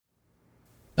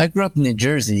I grew up in New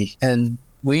Jersey, and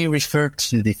we refer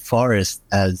to the forest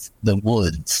as the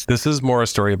woods. This is more a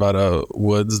story about a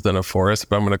woods than a forest,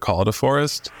 but I'm going to call it a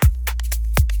forest.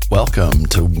 Welcome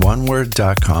to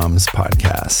OneWord.com's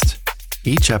podcast.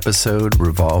 Each episode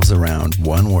revolves around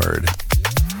one word.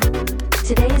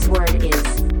 Today's word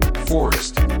is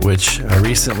Forest. Which I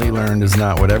recently learned is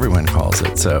not what everyone calls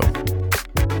it, so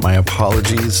my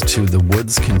apologies to the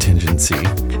woods contingency.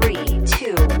 3,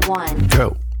 2, 1.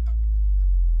 Go.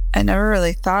 I never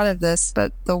really thought of this,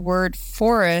 but the word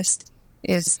forest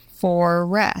is for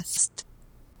rest.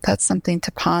 That's something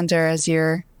to ponder as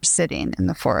you're sitting in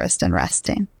the forest and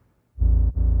resting.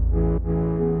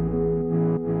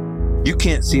 You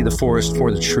can't see the forest for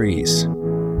the trees.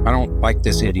 I don't like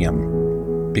this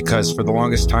idiom because for the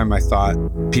longest time I thought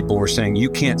people were saying you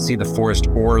can't see the forest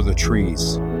or the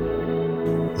trees.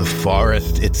 The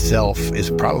forest itself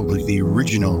is probably the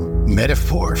original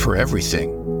metaphor for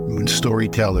everything. When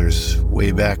storytellers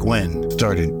way back when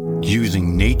started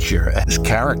using nature as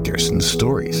characters in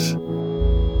stories.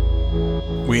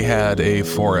 We had a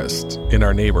forest in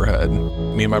our neighborhood.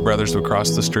 Me and my brothers would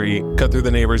cross the street, cut through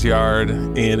the neighbor's yard,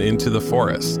 and into the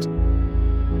forest.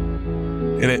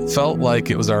 And it felt like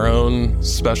it was our own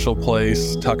special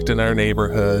place, tucked in our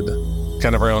neighborhood,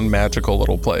 kind of our own magical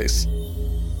little place.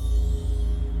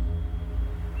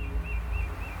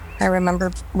 I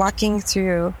remember walking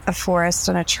through a forest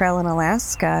on a trail in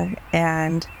Alaska,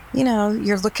 and,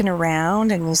 you're looking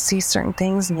around and you see certain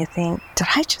things and you think, did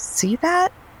I just see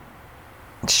that?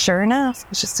 Sure enough,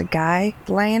 it's just a guy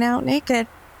laying out naked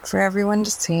for everyone to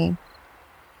see.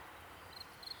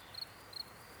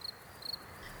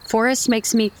 Forest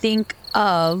makes me think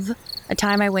of a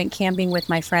time I went camping with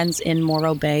my friends in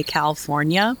Morro Bay,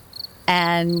 California,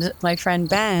 and my friend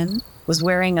Ben was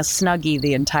wearing a Snuggie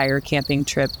the entire camping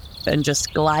trip and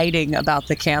just gliding about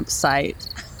the campsite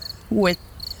with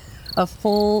a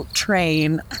full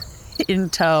train in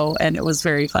tow, and it was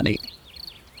very funny.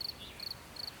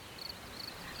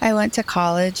 I went to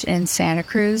college in Santa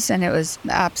Cruz, and it was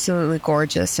absolutely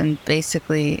gorgeous. And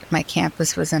basically, my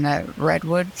campus was in a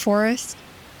redwood forest.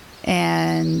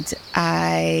 And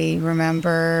I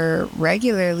remember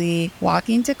regularly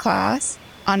walking to class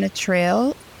on a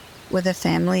trail with a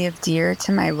family of deer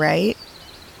to my right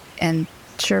and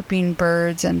chirping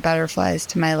birds and butterflies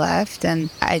to my left. And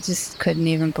I just couldn't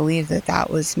even believe that that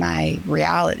was my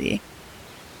reality.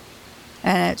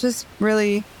 And it just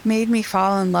really made me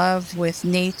fall in love with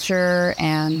nature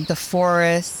and the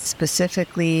forest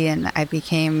specifically. And I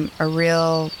became a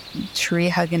real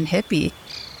tree-hugging hippie.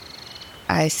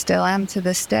 I still am to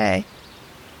this day.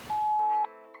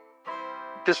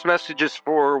 This message is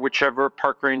for whichever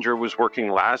park ranger was working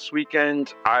last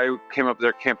weekend. I came up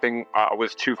there camping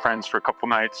with two friends for a couple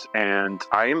nights, and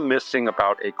I am missing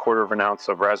about 1/4 ounce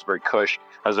of raspberry kush.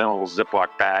 I was in a little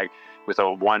Ziploc bag with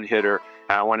a one-hitter.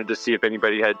 I wanted to see if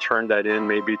anybody had turned that in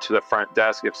maybe to the front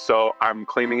desk. If so, I'm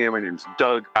claiming it. My name's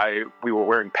Doug. We were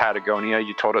wearing Patagonia.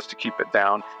 You told us to keep it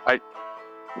down.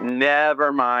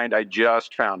 Never mind. I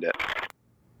just found it.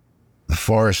 The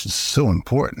forest is so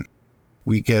important.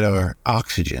 We get our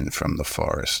oxygen from the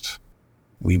forest.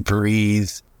 We breathe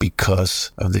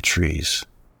because of the trees.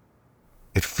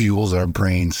 It fuels our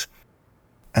brains.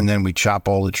 And then we chop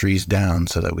all the trees down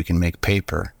so that we can make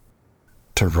paper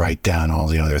to write down all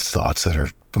the other thoughts that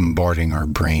are bombarding our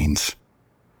brains.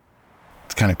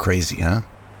 It's kind of crazy, huh?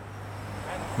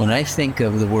 When I think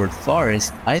of the word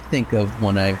forest, I think of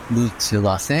when I moved to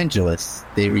Los Angeles.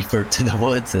 They refer to the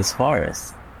woods as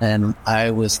forest. And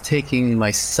I was taking my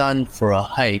son for a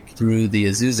hike through the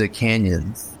Azusa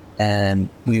Canyons, and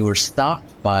we were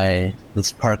stopped by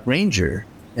this park ranger.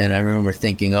 And I remember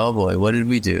thinking, oh boy, what did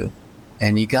we do?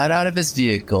 And he got out of his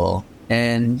vehicle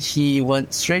and he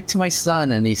went straight to my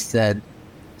son and he said,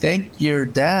 thank your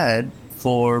dad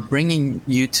for bringing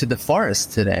you to the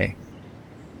forest today.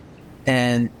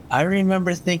 And I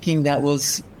remember thinking that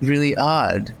was really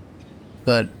odd,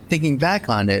 but thinking back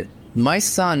on it, my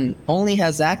son only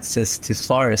has access to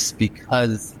forests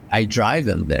because I drive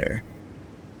him there.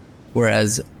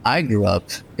 Whereas I grew up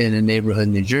in a neighborhood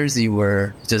in New Jersey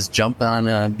where you just jump on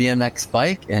a BMX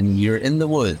bike and you're in the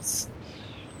woods.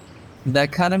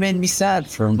 That kind of made me sad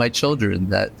for my children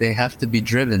that they have to be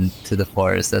driven to the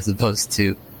forest as opposed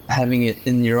to having it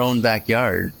in your own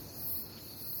backyard.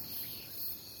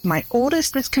 My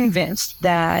oldest is convinced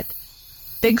that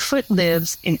Bigfoot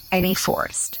lives in any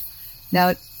forest.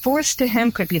 Now, forest to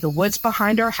him could be the woods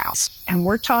behind our house. And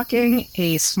we're talking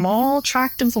a small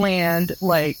tract of land,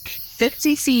 like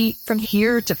 50 feet from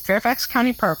here to Fairfax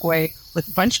County Parkway with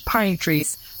a bunch of pine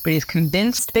trees, but he's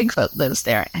convinced Bigfoot lives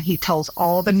there. And he tells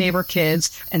all the neighbor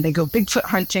kids, and they go Bigfoot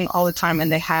hunting all the time,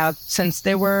 and they have since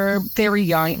they were very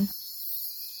young.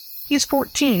 He's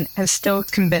 14 and still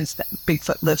convinced that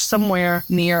Bigfoot lives somewhere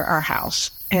near our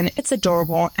house. And it's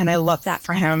adorable, and I love that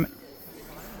for him.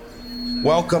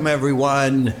 Welcome,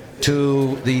 everyone,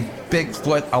 to the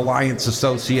Bigfoot Alliance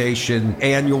Association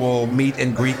annual meet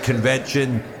and greet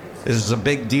convention. This is a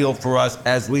big deal for us.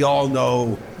 As we all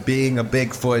know, being a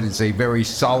Bigfoot is a very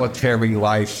solitary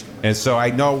life. And so I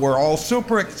know we're all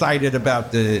super excited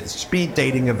about the speed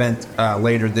dating event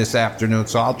later this afternoon,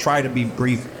 so I'll try to be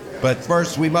brief. But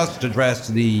first, we must address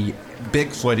the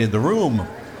Bigfoot in the room,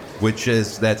 which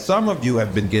is that some of you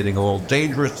have been getting a little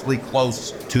dangerously close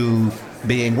to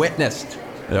being witnessed.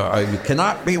 You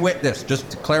cannot be witnessed. Just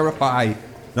to clarify,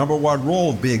 number one rule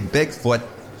of being Bigfoot,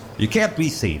 you can't be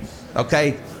seen,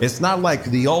 okay? It's not like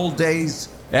the old days.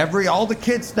 All the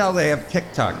kids now, they have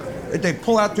TikTok. They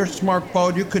pull out their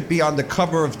smartphone. You could be on the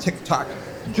cover of TikTok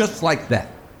just like that.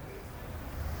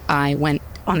 I went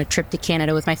on a trip to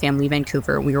Canada with my family,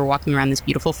 Vancouver. We were walking around this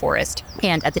beautiful forest.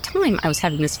 And at the time, I was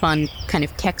having this fun kind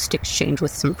of text exchange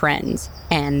with some friends.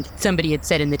 And somebody had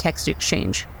said in the text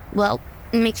exchange, well,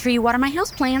 make sure you water my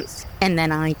houseplants. And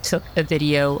then I took a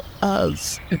video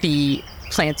of the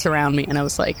plants around me. And I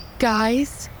was like,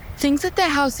 guys, things at the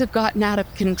house have gotten out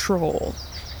of control.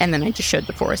 And then I just showed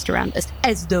the forest around us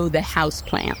as though the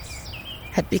houseplants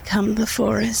had become the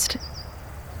forest.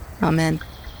 Amen.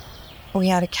 We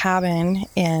had a cabin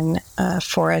in a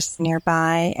forest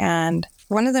nearby, and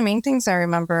one of the main things I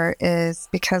remember is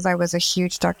because I was a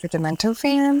huge Dr. Demento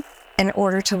fan, in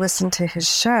order to listen to his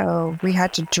show, we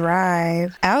had to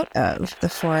drive out of the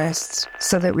forest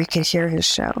so that we could hear his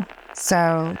show.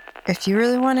 So if you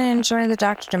really want to enjoy the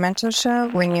Dr. Demento show,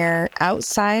 when you're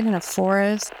outside in a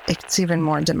forest, it's even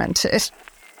more demented.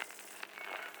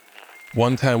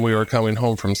 One time we were coming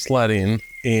home from sledding,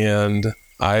 and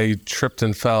I tripped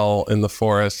and fell in the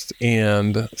forest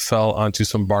and fell onto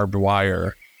some barbed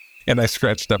wire, and I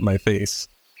scratched up my face.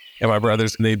 And my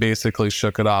brothers, they basically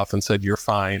shook it off and said, you're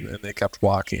fine, and they kept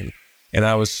walking. And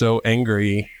I was so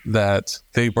angry that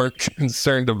they weren't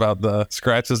concerned about the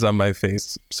scratches on my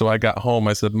face. So I got home,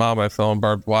 I said, Mom, I fell on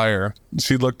barbed wire.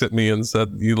 She looked at me and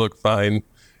said, you look fine.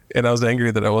 And I was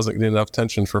angry that I wasn't getting enough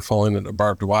attention for falling into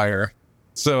barbed wire.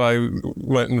 So I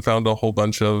went and found a whole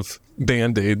bunch of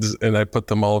Band-Aids, and I put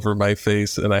them all over my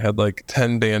face, and I had like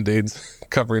 10 Band-Aids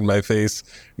covering my face.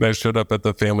 And I showed up at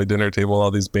the family dinner table,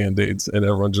 all these Band-Aids, and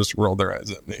everyone just rolled their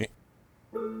eyes at me.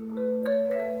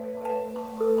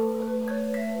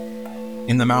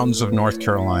 In the mountains of North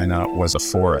Carolina was a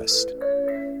forest.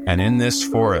 And in this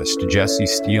forest, Jesse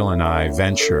Steele and I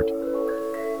ventured.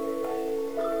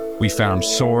 We found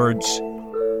swords.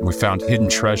 We found hidden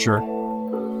treasure.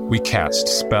 We cast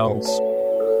spells.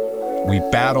 We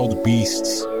battled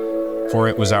beasts, for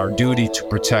it was our duty to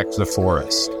protect the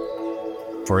forest,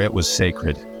 for it was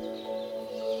sacred.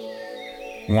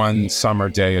 One summer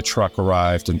day, a truck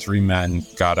arrived, and 3 men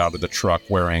got out of the truck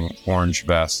wearing orange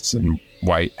vests and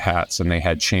white hats, and they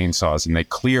had chainsaws, and they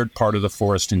cleared part of the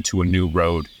forest into a new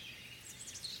road.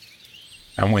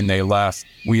 And when they left,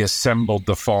 we assembled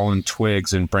the fallen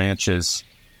twigs and branches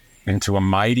into a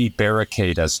mighty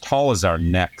barricade as tall as our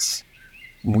necks.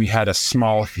 We had a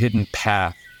small hidden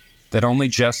path that only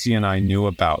Jesse and I knew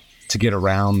about to get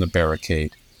around the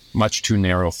barricade, much too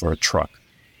narrow for a truck.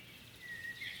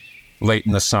 Late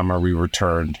in the summer, we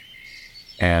returned,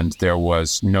 and there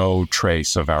was no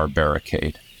trace of our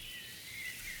barricade.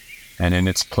 And in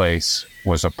its place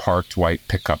was a parked white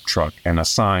pickup truck and a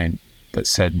sign that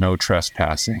said no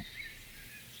trespassing.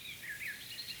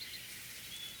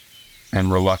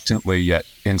 And reluctantly, yet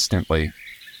instantly,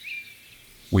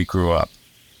 we grew up.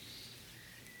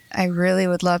 I really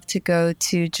would love to go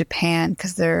to Japan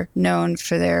because they're known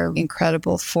for their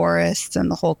incredible forests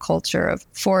and the whole culture of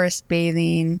forest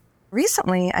bathing.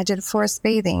 Recently, I did forest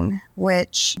bathing,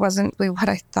 which wasn't really what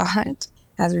I thought.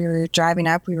 As we were driving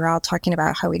up, we were all talking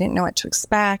about how we didn't know what to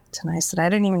expect. And I said, I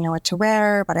didn't even know what to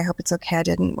wear, but I hope it's okay I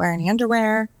didn't wear any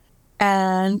underwear.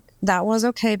 And that was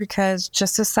okay because,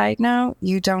 just a side note,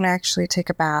 you don't actually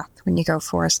take a bath when you go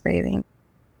forest bathing.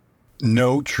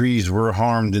 No trees were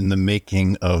harmed in the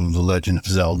making of The Legend of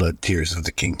Zelda: Tears of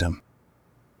the Kingdom.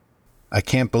 I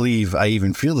can't believe I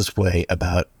even feel this way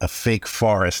about a fake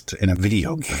forest in a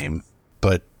video game,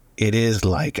 but it is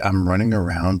like I'm running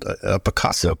around a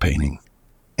Picasso painting.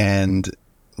 And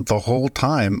the whole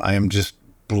time I am just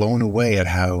blown away at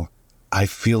how I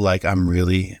feel like I'm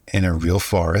really in a real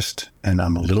forest and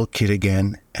I'm a little kid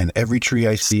again, and every tree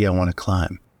I see I want to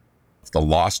climb. of the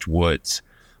Lost Woods,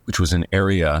 which was an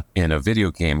area in a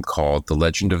video game called The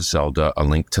Legend of Zelda: A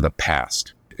Link to the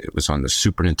Past. It was on the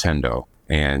Super Nintendo.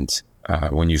 And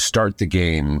when you start the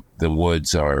game, the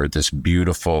woods are this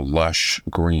beautiful, lush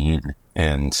green.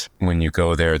 And when you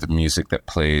go there, the music that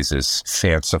plays is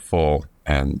fanciful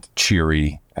and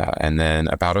cheery. And then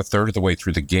about a third of the way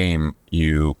through the game,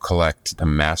 you collect the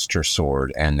Master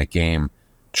Sword, and the game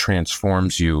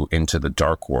transforms you into the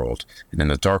Dark World. And in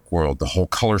the Dark World, the whole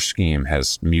color scheme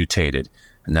has mutated.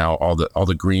 And now all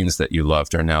the greens that you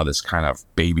loved are now this kind of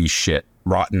baby shit,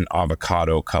 rotten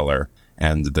avocado color.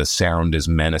 And the sound is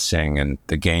menacing, and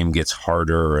the game gets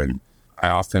harder. And I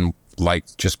often like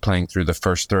just playing through the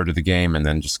first third of the game and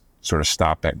then just sort of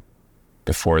stopping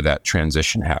before that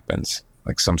transition happens,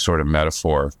 like some sort of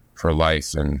metaphor for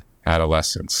life and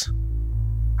adolescence.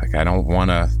 Like I don't want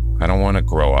to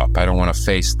grow up. I don't want to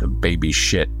face the baby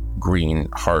shit, green,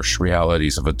 harsh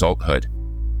realities of adulthood.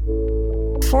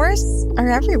 Forests are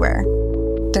everywhere.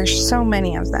 There's so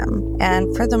many of them.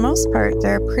 And for the most part,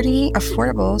 they're pretty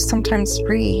affordable, sometimes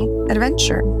free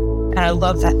adventure. And I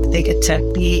love that they get to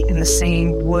be in the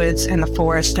same woods and the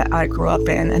forest that I grew up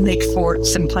in and make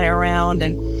forts and play around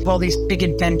and all these big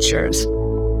adventures.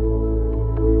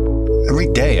 Every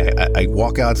day I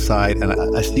walk outside and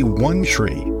I see one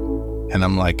tree and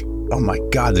I'm like, oh my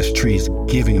God, this tree is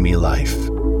giving me life.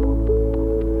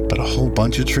 But a whole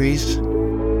bunch of trees?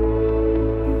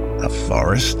 A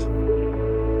forest?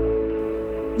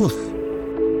 Oof.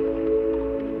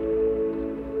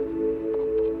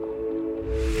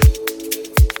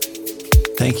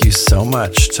 Thank you so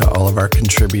much to all of our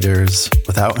contributors,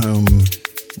 without whom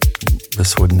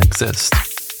this wouldn't exist.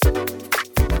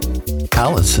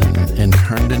 Alison in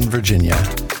Herndon, Virginia.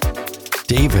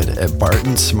 David at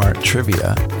Barton Smart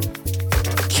Trivia.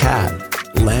 Kat,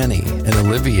 Lani, and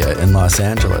Olivia in Los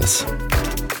Angeles.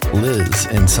 Liz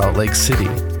in Salt Lake City.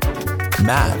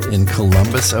 Matt in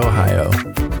Columbus, Ohio.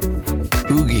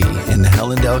 Oogie in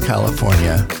Hellendale,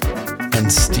 California.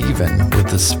 And Steven with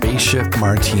the Spaceship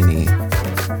Martini.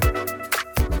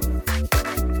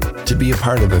 To be a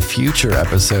part of a future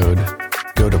episode,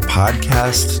 go to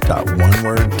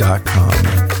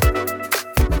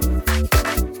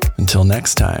podcast.oneword.com. Until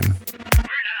next time.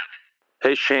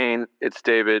 Hey, Shane, it's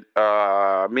David.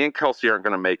 Me and Kelsey aren't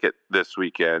going to make it this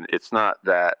weekend. It's not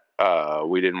that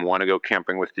we didn't want to go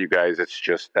camping with you guys. It's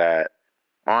just that,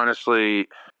 honestly,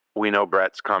 we know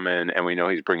Brett's coming and we know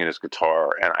he's bringing his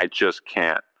guitar, and I just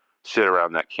can't sit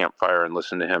around that campfire and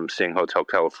listen to him sing Hotel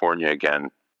California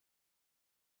again